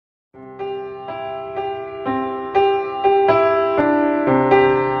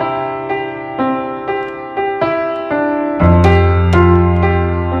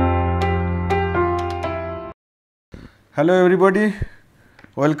Hello everybody,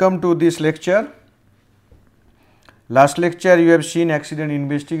 welcome to this lecture. Last lecture you have seen accident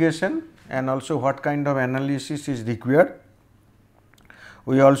investigation and also what kind of analysis is required.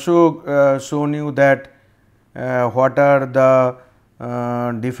 We also shown you that what are the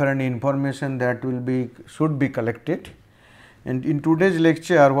different information that should be collected. And in today's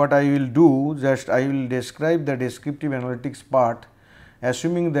lecture what I will do, just I will describe the descriptive analytics part,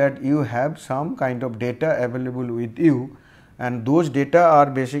 assuming that you have some kind of data available with you, and those data are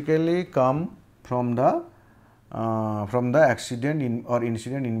basically come from the accident or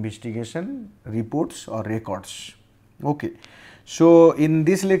incident investigation reports or records. Okay. So, in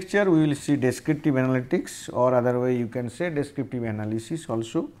this lecture we will see descriptive analytics, or other way you can say descriptive analysis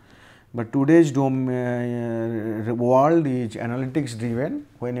also. But today's world is analytics driven.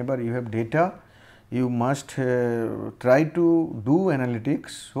 Whenever you have data, you must try to do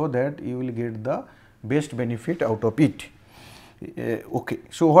analytics so that you will get the best benefit out of it. Okay.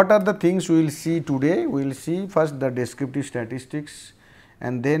 So, what are the things we will see today? We will see first the descriptive statistics,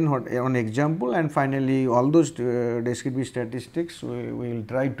 and then on example, and finally all those descriptive statistics we will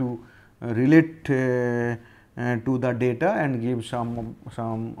try to relate to the data and give some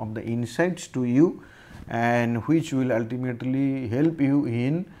of the insights to you, and which will ultimately help you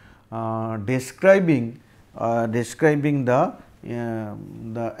in describing the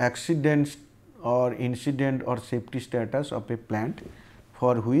accidents or incident or safety status of a plant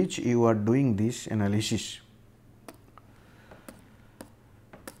for which you are doing this analysis.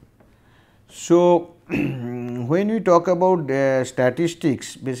 So, when we talk about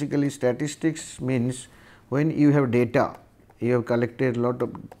statistics, basically statistics means when you have data, you have collected a lot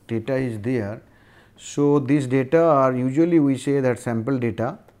of data is there. So, these data are usually we say that sample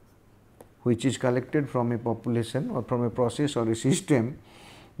data, which is collected from a population or from a process or a system.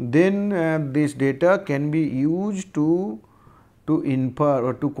 Then this data can be used to infer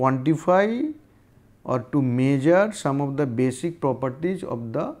or to quantify or to measure some of the basic properties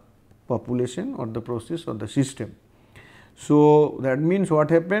of the population or the process or the system. So, that means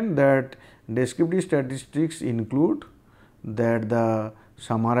what happened, that descriptive statistics include that the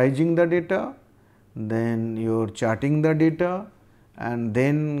summarizing the data, then your charting the data, and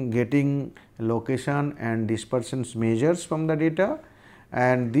then getting location and dispersion measures from the data,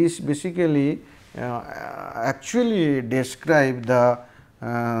 and this basically actually describe the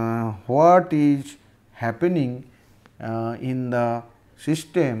what is happening in the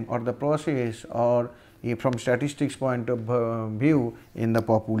system or the process, or from statistics point of view in the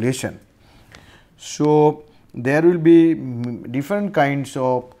population. So, there will be different kinds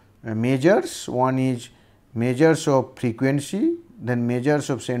of measures. One is measures of frequency, then measures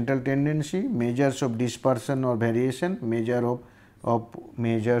of central tendency, measures of dispersion or variation, measures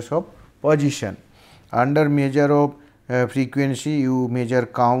of position. Under measure of frequency, you measure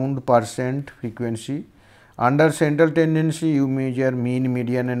count, percent, frequency. Under central tendency, you measure mean,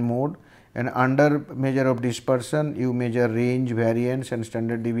 median and mode, and under measure of dispersion, you measure range, variance and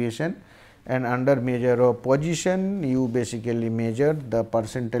standard deviation, and under measure of position, you basically measure the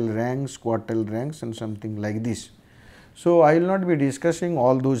percentile ranks, quartile ranks and something like this. So, I will not be discussing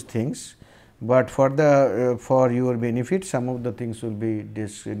all those things, but for your benefit some of the things will be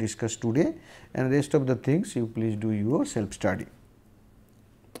discussed today, and rest of the things you please do your self study.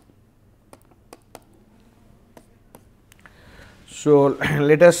 So,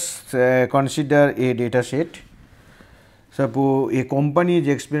 let us consider a data set. Suppose a company is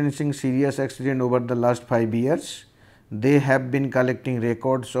experiencing serious accident over the last 5 years. They have been collecting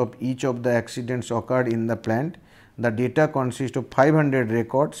records of each of the accidents occurred in the plant. The data consists of 500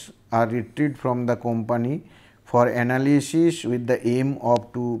 records are retrieved from the company for analysis with the aim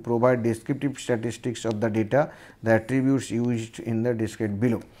of to provide descriptive statistics of the data, the attributes used in the described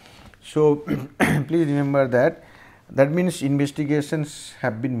below. So, please remember that means investigations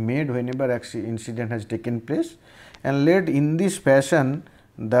have been made whenever incident has taken place, and let in this fashion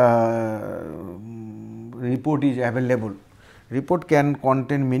the report is available. Report can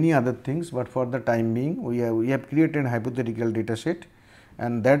contain many other things, but for the time being we have created a hypothetical data set,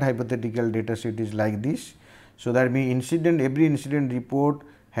 and that hypothetical data set is like this. So, that means every incident report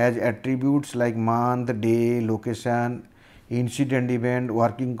has attributes like month, day, location, incident event,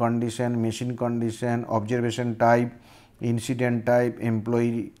 working condition, machine condition, observation type, incident type,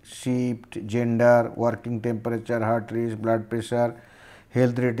 employee shift, gender, working temperature, heart rate, blood pressure,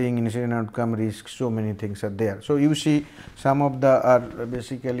 health rating, incident outcome, risk, so many things are there. So, you see some of the are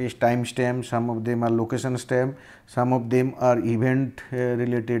basically time stamp, some of them are location stamp, some of them are event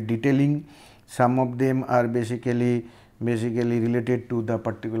related detailing, some of them are basically related to the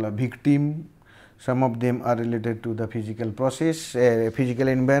particular victim, Some of them are related to the physical process, physical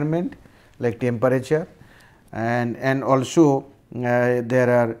environment like temperature, and also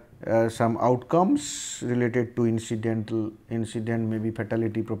there are some outcomes related to incident, maybe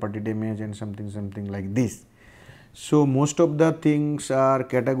fatality, property damage, and something like this. So most of the things are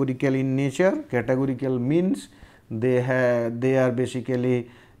categorical in nature. Categorical means they are basically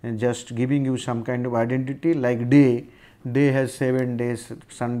just giving you some kind of identity, like day has 7 days,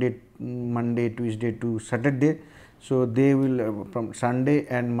 Sunday, Monday, Tuesday to Saturday. So they will from Sunday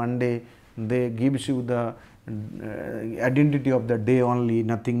and Monday, they gives you the identity of the day only,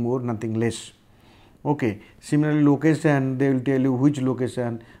 nothing more, nothing less. Okay. Similarly, location, they will tell you which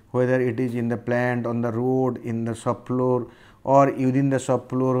location, whether it is in the plant, on the road, in the shop floor, or within the shop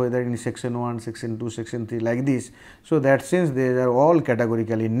floor, whether in section 1, section 2, section 3, like this. So that sense they are all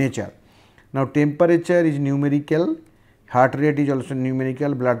categorical in nature. Now temperature is numerical, heart rate is also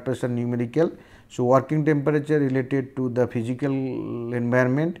numerical, blood pressure numerical. So working temperature related to the physical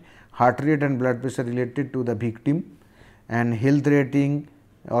environment, heart rate and blood pressure related to the victim, and health rating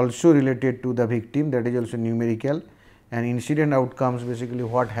also related to the victim, that is also numerical, and incident outcomes basically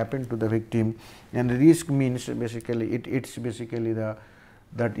what happened to the victim, and risk means basically it's basically the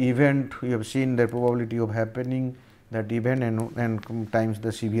that event we have seen the probability of happening that event and times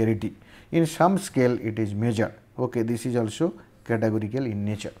the severity. In some scale it is measured. Okay, this is also categorical in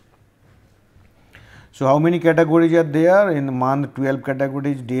nature. So how many categories are there? In the month 12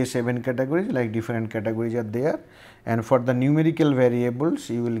 categories, day 7 categories, like different categories are there, and for the numerical variables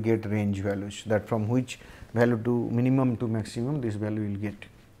you will get range values, that from which value to minimum to maximum this value will get.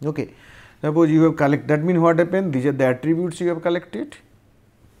 Okay. Suppose you have collected, that means what happened? These are the attributes you have collected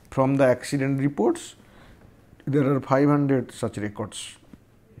from the accident reports. There are 500 such records.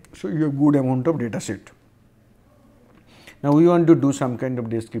 So you have good amount of data set. Now we want to do some kind of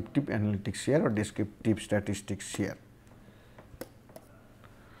descriptive analytics here or descriptive statistics here.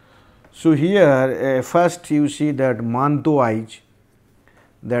 So here first you see that month wise,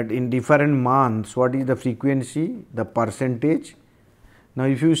 that in different months what is the frequency, the percentage. Now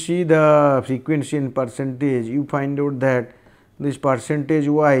if you see the frequency in percentage, you find out that this percentage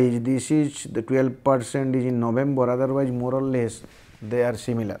wise, this is the 12% is in November, otherwise more or less they are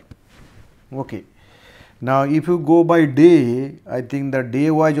similar. Okay. Now if you go by day, I think the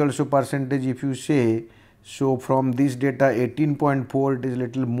day wise also percentage if you say, so from this data 18.4 it is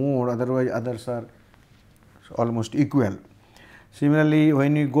little more, otherwise others are almost equal. Similarly,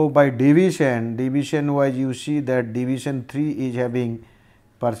 when you go by division, division wise you see that division 3 is having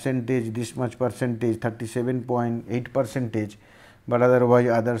percentage, this much percentage, 37.8 percentage, but otherwise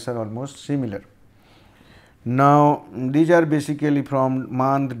others are almost similar. Now these are basically from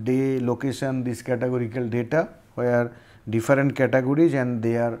month, day, location, this categorical data where different categories and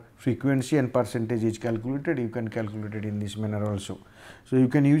their frequency and percentage is calculated. You can calculate it in this manner also. So you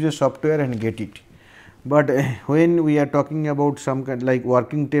can use a software and get it. But when we are talking about some kind like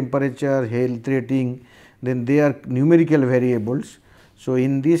working temperature, health rating, then they are numerical variables. So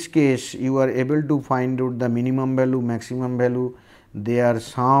in this case you are able to find out the minimum value, maximum value, their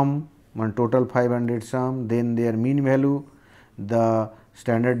sum, one total 500 sum, then their mean value, the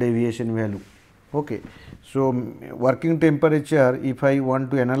standard deviation value. Okay. So working temperature, if I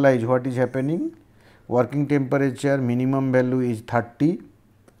want to analyze what is happening, working temperature minimum value is 30.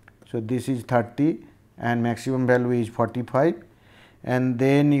 So this is 30 and maximum value is 45, and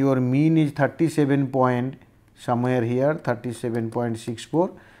then your mean is 37 point somewhere here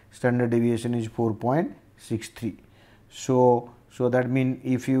 37.64, standard deviation is 4.63. So that means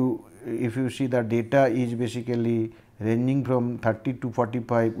if you see the data is basically ranging from 30 to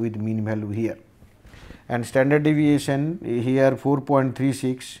 45 with mean value here, and standard deviation here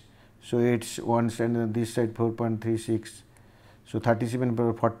 4.36. So it's one standard, this side 4.36. So 37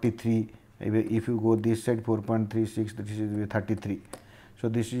 per 43. If you go this side 4.36, this is 33. So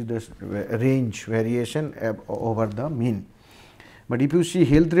this is the range variation over the mean. But if you see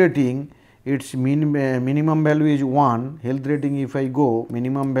health rating, its minimum value is 1. Health rating if I go,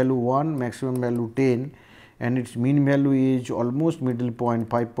 minimum value 1, maximum value 10, and its mean value is almost middle point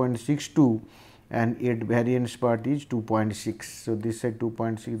 5.62, and its variance part is 2.6. So this side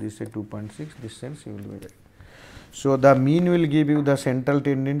 2.6, this side 2.6, this sense you will be right. So the mean will give you the central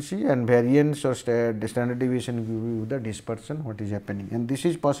tendency, and variance or standard deviation will give you the dispersion what is happening, and this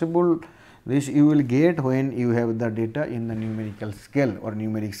is possible, this you will get when you have the data in the numerical scale or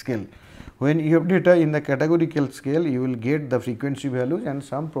numeric scale. When you have data in the categorical scale, you will get the frequency values and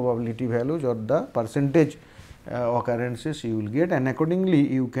some probability values or the percentage occurrences you will get, and accordingly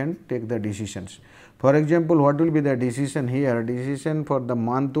you can take the decisions. For example, what will be the decision here? Decision for the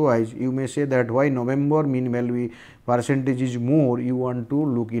month wise, you may say that why November mean value percentage is more, you want to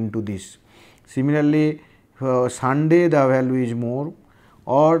look into this. Similarly, Sunday the value is more,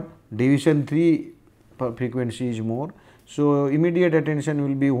 or division 3 frequency is more. So, immediate attention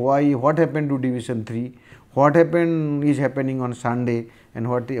will be why, what happened to division 3, what happened is happening on Sunday, and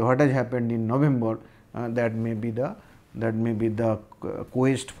what has happened in November. That may be the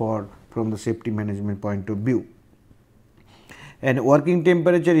quest for from the safety management point of view. And working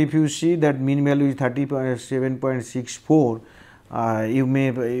temperature, if you see that mean value is 37.64,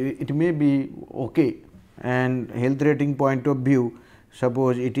 it may be okay. And health rating point of view,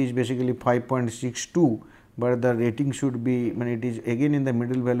 suppose it is basically 5.62, but the rating should be, when it is again in the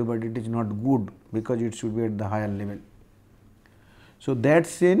middle value, but it is not good because it should be at the higher level. So, that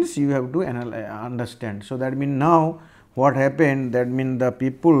sense you have to understand. So, that means now what happened, that means the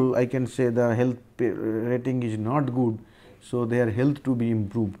people, I can say the health rating is not good. So, their health to be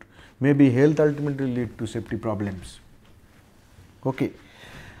improved, maybe health ultimately lead to safety problems. Okay.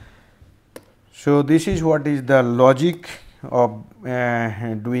 So, this is what is the logic of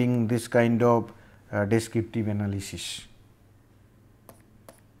doing this kind of descriptive analysis.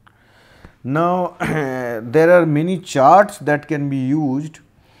 Now, there are many charts that can be used.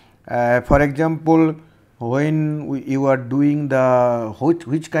 For example, when you are doing the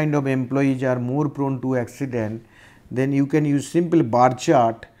which kind of employees are more prone to accident, then you can use simple bar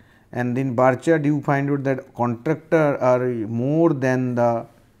chart, and in bar chart you find out that contractor are more than the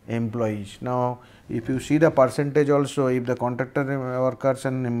employees. Now, if you see the percentage also, if the contractor workers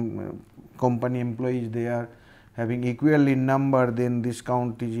and company employees, they are having equal in number, then this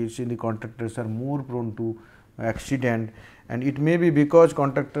count is, you see the contractors are more prone to accident. And it may be because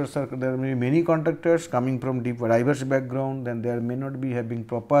contractors are, there may be many contractors coming from diverse background, then there may not be having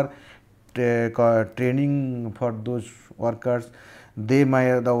proper training for those workers. They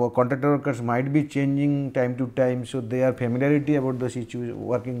might, the contractor workers might be changing time to time, so their familiarity about the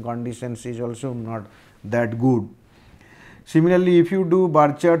working conditions is also not that good. Similarly, if you do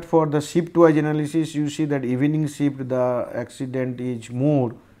bar chart for the shift wise analysis, you see that evening shift the accident is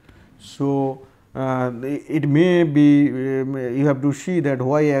more. So, it may be you have to see that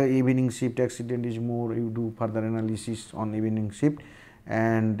why evening shift accident is more, you do further analysis on evening shift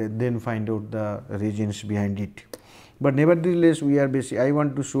and then find out the reasons behind it. But nevertheless, we are I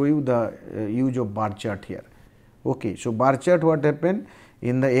want to show you the use of bar chart here. Okay. So, bar chart, what happened,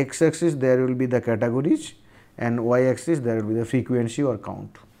 in the x axis there will be the categories and y axis there will be the frequency or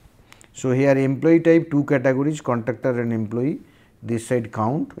count. So, here employee type 2 categories, contractor and employee, this side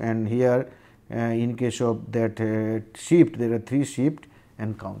count, and here in case of that shift there are 3 shift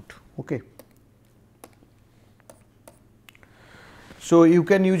and count. Okay. So, you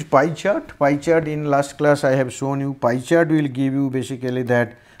can use pie chart. Pie chart, in last class I have shown you, pie chart will give you basically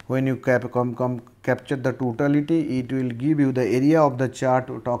that when you capture the totality, it will give you the area of the chart,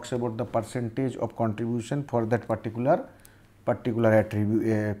 talks about the percentage of contribution for that particular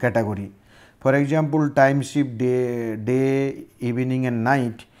attribute category. For example, time shift, day, evening and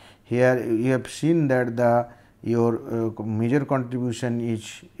night, here you have seen that your major contribution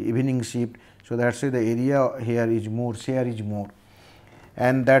is evening shift. So, that is why the area here is more, share is more.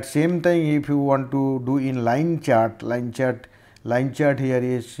 And that same thing if you want to do in line chart here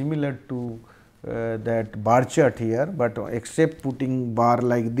is similar to that bar chart here, but except putting bar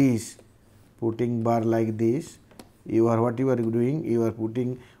like this, you are, what you are doing, you are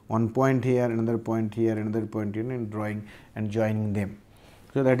putting one point here, another point here, another point here, and drawing and joining them.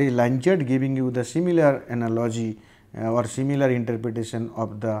 So, that is line chart giving you the similar analogy or similar interpretation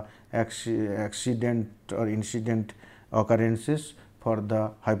of the accident or incident occurrences for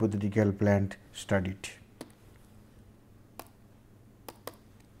the hypothetical plant studied.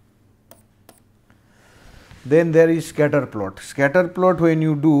 Then there is scatter plot. Scatter plot, when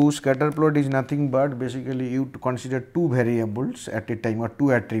you do, scatter plot is nothing but basically you to consider 2 variables at a time or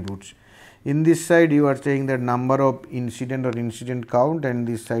 2 attributes. In this side you are saying that number of incident or incident count, and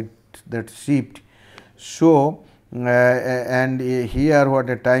this side that shift. So, and here what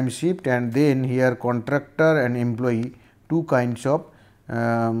a time shift, and then here contractor and employee, 2 kinds of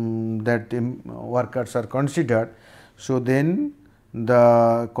workers are considered. So, then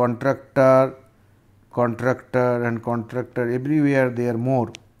the contractor and contractor, everywhere they are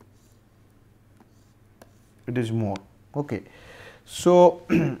more, it is more. Okay. So,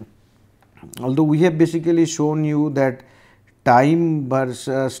 although we have basically shown you that time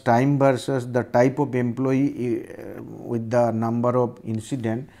versus the type of employee with the number of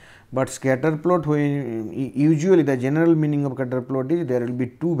incident, but scatter plot, when usually the general meaning of scatter plot is there will be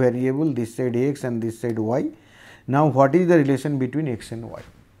two variable, this side x and this side y. Now, what is the relation between x and y?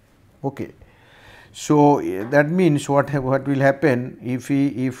 Okay. So, that means what will happen if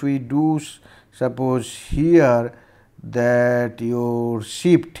we do suppose here that your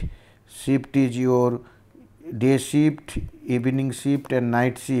shift is your day shift, evening shift and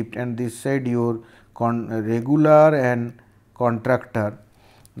night shift, and this side your regular and contractor.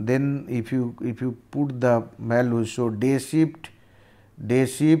 Then if you put the values, so day shift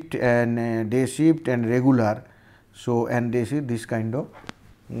and regular, so and this is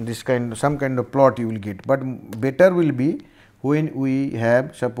some kind of plot you will get, but better will be when we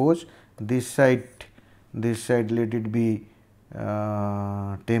have suppose this side let it be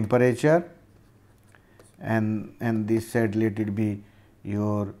temperature, and this side let it be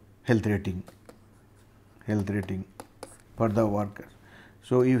your health rating for the workers.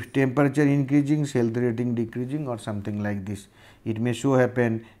 So, if temperature increasing, health rating decreasing or something like this, it may so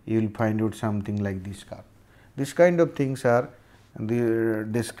happen you will find out something like this curve. This kind of things are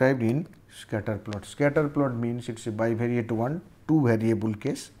described in scatter plot. Scatter plot means it is a bivariate one, two variable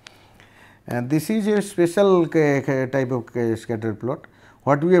case, and this is a special type of scatter plot.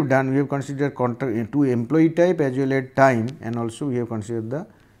 What we have done, we have considered two employee type as well as time, and also we have considered the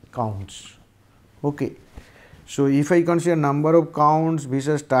counts. Okay. So, if I consider number of counts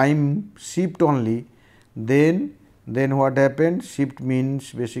versus time shift only, then what happens? Shift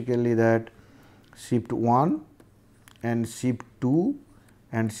means basically that shift 1 and shift 2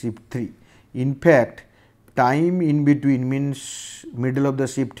 and shift 3. In fact, time in between means middle of the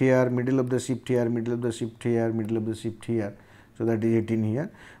shift here, middle of the shift here, middle of the shift here, middle of the shift here. So, that is 18 here,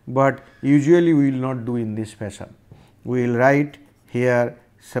 but usually we will not do in this fashion. We will write here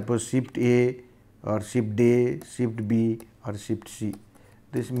suppose shift A or shift A, shift B or shift C.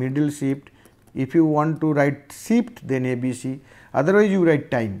 This middle shift, if you want to write shift then ABC, otherwise you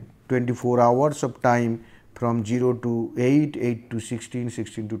write time 24 hours of time from 0 to 8, 8 to 16,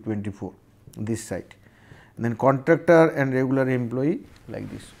 16 to 24 this side, and then contractor and regular employee like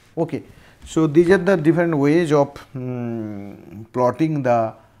this. Okay. So, these are the different ways of plotting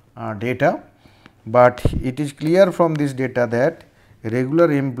the data, but it is clear from this data that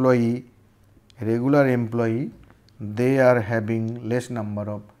regular employee they are having less number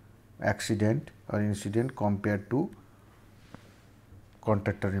of accident or incident compared to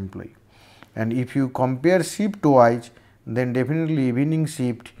contractor employee. And if you compare shift wise, then definitely evening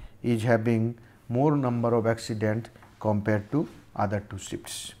shift is having more number of accident compared to other two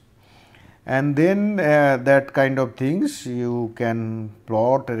shifts. And then that kind of things you can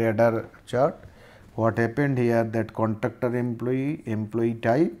plot a radar chart. What happened here, that contractor employee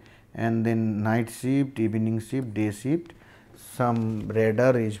type, and then night shift, evening shift, day shift, some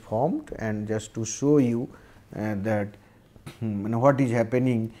radar is formed, and just to show you that what is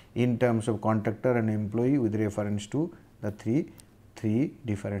happening in terms of contractor and employee with reference to the three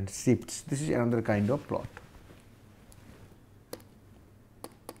different shifts. This is another kind of plot.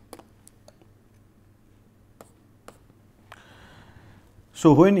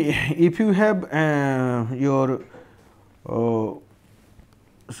 So, when if you have your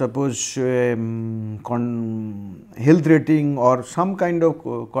suppose health rating or some kind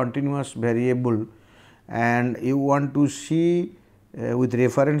of continuous variable, and you want to see with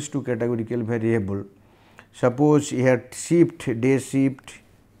reference to categorical variable, suppose here shift, day shift,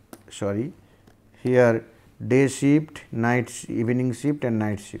 sorry, here day shift, night, evening shift and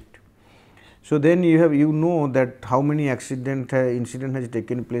night shift. So, then you know that how many incident has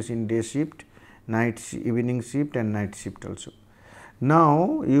taken place in day shift, night, evening shift and night shift also.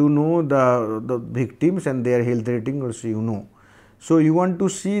 Now, you know the victims and their health rating also you know. So, you want to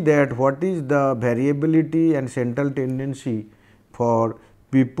see that what is the variability and central tendency for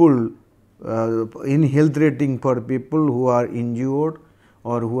people in health rating for people who are injured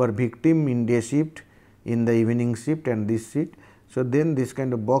or who are victim in day shift, in the evening shift and this shift. So, then this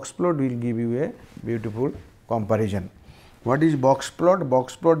kind of box plot will give you a beautiful comparison. What is box plot?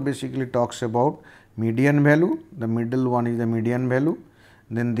 Box plot basically talks about median value, the middle one is the median value,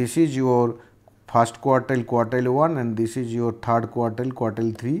 then this is your first quartile, quartile 1, and this is your third quartile,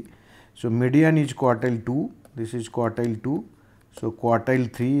 quartile 3. So, median is quartile 2, this is quartile 2, so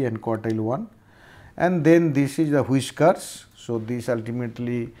quartile 3 and quartile 1, and then this is the whiskers. So, this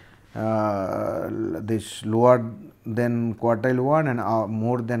ultimately this lower than quartile 1 and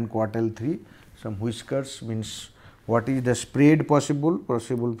more than quartile 3. Some whiskers means what is the spread possible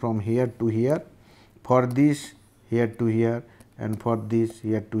from here to here, for this here to here and for this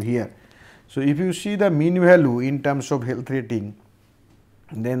here to here. So, if you see the mean value in terms of health rating,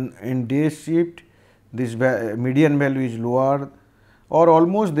 Then in day shift this median value is lower or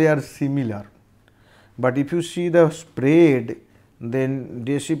almost they are similar. But if you see the spread, then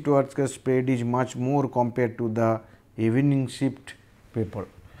day shift worker spread is much more compared to the evening shift people.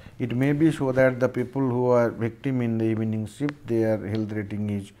 It may be so that the people who are victim in the evening shift, their health rating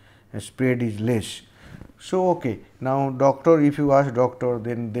is spread is less. So, okay, now doctor, if you ask doctor,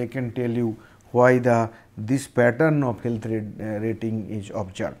 then they can tell you why this pattern of health rating is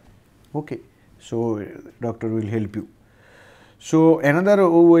observed. Okay. So, doctor will help you. So, another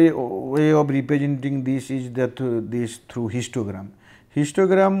way of representing this is that this through histogram.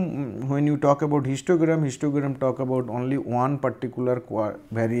 Histogram, when you talk about histogram talk about only one particular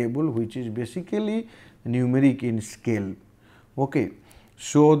variable which is basically numeric in scale. Okay.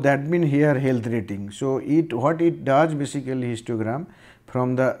 So, that means here health rating. So, what it does basically histogram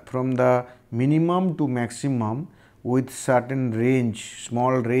from the minimum to maximum with certain range,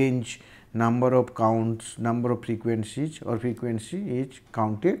 small range, number of counts, number of frequencies or frequency is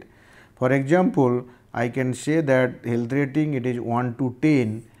counted. For example, I can say that health rating it is 1 to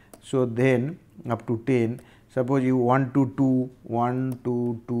 10. So, then up to 10, suppose you 1 to 2, 1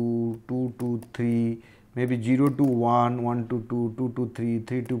 to 2, 2 to 3, maybe 0 to 1, 1 to 2, 2 to 3,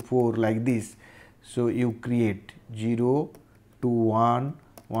 3 to 4 like this. So, you create 0 to 1,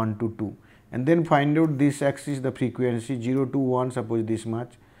 1 to 2 and then find out this axis the frequency 0 to 1 suppose this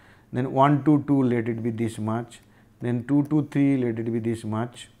much, then 1 to 2 let it be this much, then 2 to 3 let it be this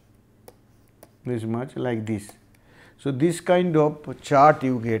much like this. So, this kind of chart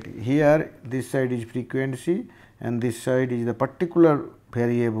you get here, this side is frequency and this side is the particular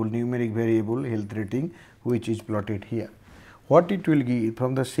variable, numeric variable health rating which is plotted here. What it will give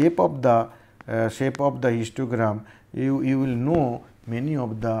from the shape of the histogram, you will know many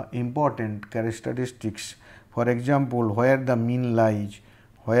of the important characteristics. For example, where the mean lies,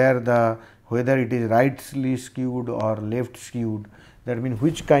 whether it is rightly skewed or left skewed, that means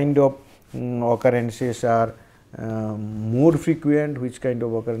which kind of occurrences are more frequent, which kind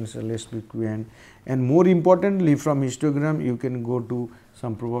of occurrences are less frequent, and more importantly from histogram you can go to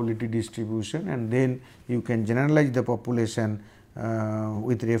some probability distribution and then you can generalize the population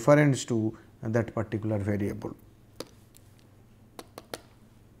with reference to that particular variable.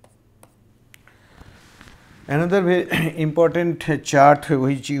 Another very important chart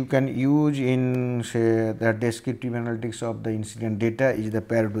which you can use in say the descriptive analytics of the incident data is the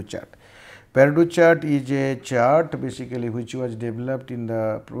Pareto chart. Pareto chart is a chart basically which was developed in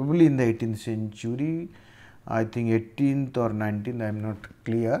the probably in the 18th century, I think 18th or 19th, I am not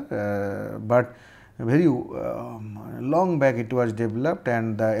clear, but very long back it was developed,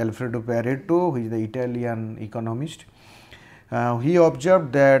 and the Alfredo Pareto, who is the Italian economist, he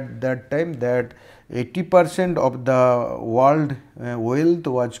observed that time that 80% of the world wealth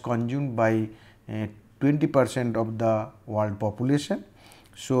was consumed by 20% of the world population.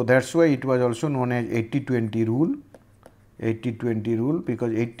 So, that is why it was also known as 80-20 rule, 80-20 rule,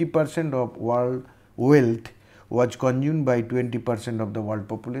 because 80% of world wealth was consumed by 20% of the world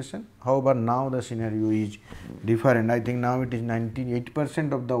population. However, now the scenario is different. I think now it is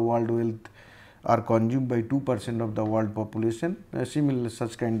 98% of the world wealth are consumed by 2% of the world population. Similar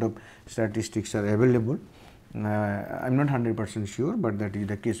such kind of statistics are available. I am not 100% sure, but that is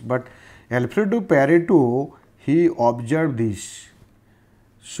the case. But Alfredo Pareto, he observed this.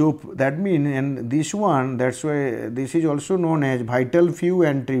 So, that means, and this one, that is why this is also known as vital few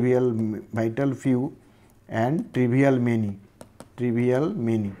and trivial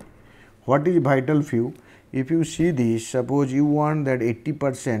many. What is vital few? If you see this, suppose you want that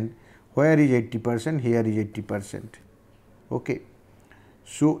 80%, where is 80%? Here is 80%. Okay.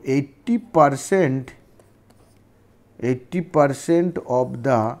 So, 80% of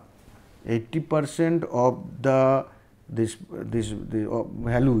the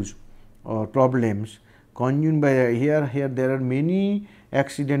values or problems consumed by here there are many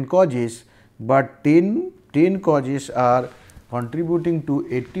accident causes, but 10 causes are contributing to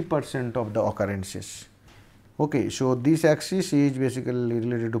 80% of the occurrences. Okay. So, this axis is basically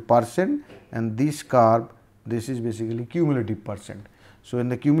related to percent, and this curve, this is basically cumulative percent. So, in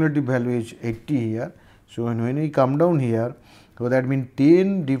the cumulative value is 80 here. So, when we come down here, so that means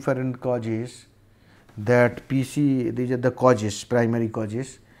 10 different causes that PC, these are the causes, primary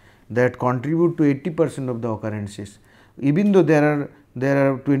causes that contribute to 80% of the occurrences, even though there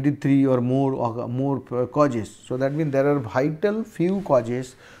are 23 or more causes. So, that means there are vital few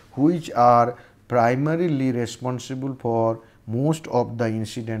causes which are primarily responsible for most of the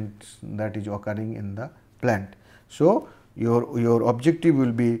incidents that is occurring in the plant. So, your objective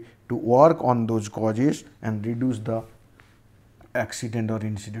will be to work on those causes and reduce the accident or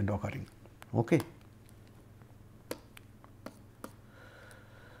incident occurring. Okay.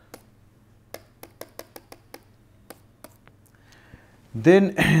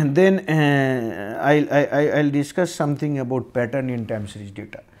 Then I'll discuss something about pattern in time series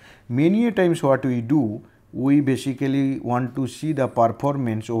data. Many a times what we do, we basically want to see the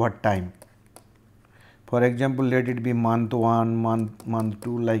performance over time. For example, let it be month 1, month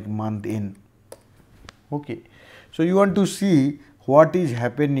 2, like month n. Okay. So you want to see what is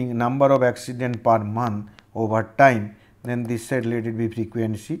happening, number of accident per month over time, then this side let it be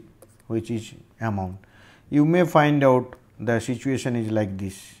frequency, which is amount. You may find out the situation is like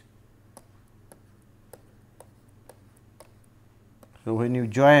this. So when you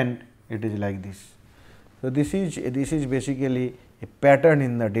join, it is like this. So this is basically a pattern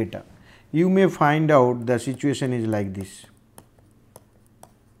in the data. You may find out the situation is like this.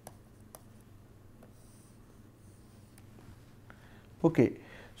 Okay.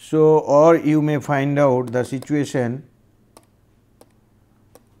 So or you may find out the situation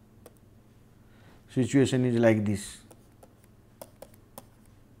is like this.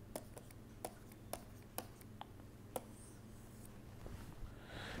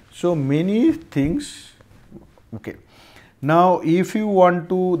 So many things. Okay. Now if you want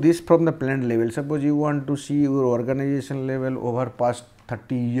to this from the plant level, suppose you want to see your organization level over past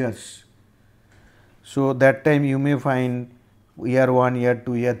 30 years. So that time you may find year 1, year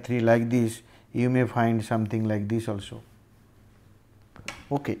 2, year 3 like this, you may find something like this also.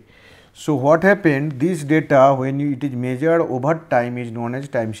 Okay. So what happened, this data when it is measured over time is known as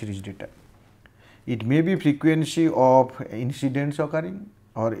time series data. It may be frequency of incidents occurring,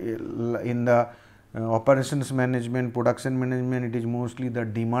 or in the operations management, production management, it is mostly the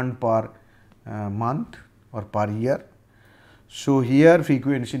demand per month or per year. So here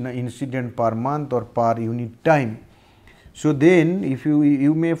frequency incident per month or per unit time. So then if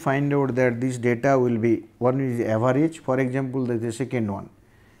you may find out that this data will be, one is average, for example, the second one.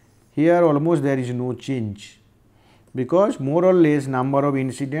 Here almost there is no change, because more or less number of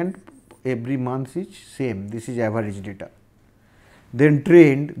incident every month is same. This is average data. Then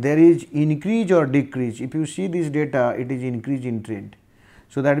trend, there is increase or decrease. If you see this data, it is increase in trend.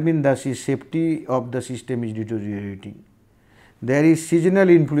 So that means the safety of the system is deteriorating. There is seasonal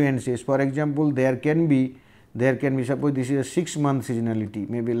influences. For example, there can be suppose this is a 6-month seasonality,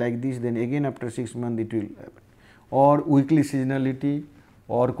 maybe like this, then again after 6 months it will happen, or weekly seasonality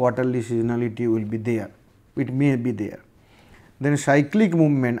or quarterly seasonality will be there, it may be there. Then cyclic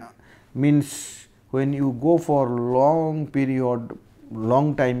movement means when you go for long period,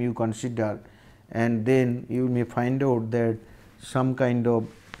 long time you consider, and then you may find out that some kind of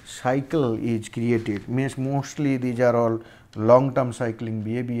cycle is created, means mostly these are all long term cycling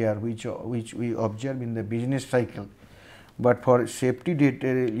behavior which we observe in the business cycle. But for safety data,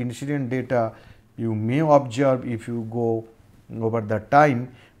 incident data, you may observe if you go over the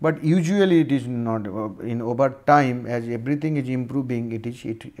time, but usually it is not in over time. As everything is improving, it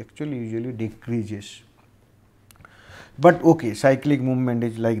actually usually decreases. But okay, cyclic movement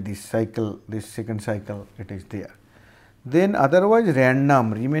is like this cycle, this second cycle it is there. Then otherwise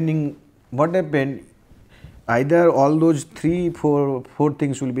random remaining, what happened, either all those four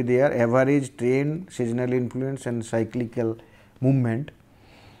things will be there: average, trend, seasonal influence and cyclical movement.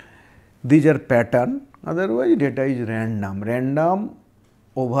 These are pattern. Otherwise data is random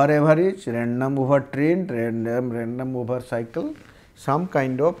over average, random over trend, random over cycle, some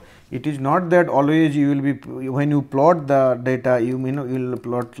kind of. It is not that always you will be, when you plot the data, you will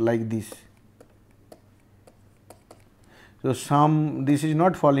plot like this. So this is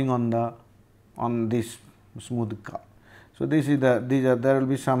not falling on this smooth curve. So this is there will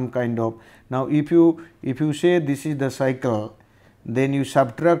be some kind of. Now if you say this is the cycle, then you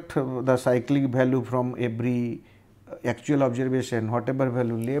subtract the cyclic value from every actual observation, whatever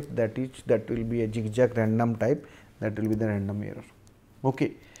value left, that will be a zigzag random type, that will be the random error.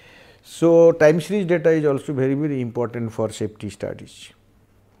 Okay. So time series data is also very important for safety studies.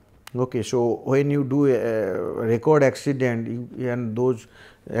 Okay. So when you do a record accident, and those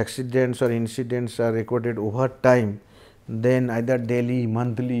accidents or incidents are recorded over time, then either daily,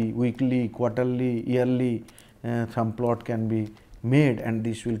 monthly, weekly, quarterly, yearly, some plot can be made, and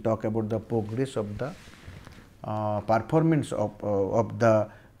this will talk about the progress of the performance of the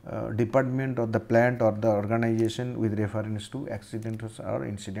department or the plant or the organization with reference to accident or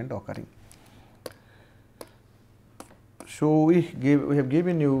incident occurring. So we have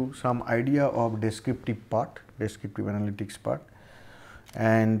given you some idea of descriptive analytics part,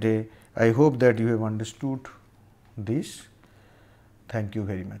 and I hope that you have understood this. Thank you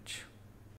very much.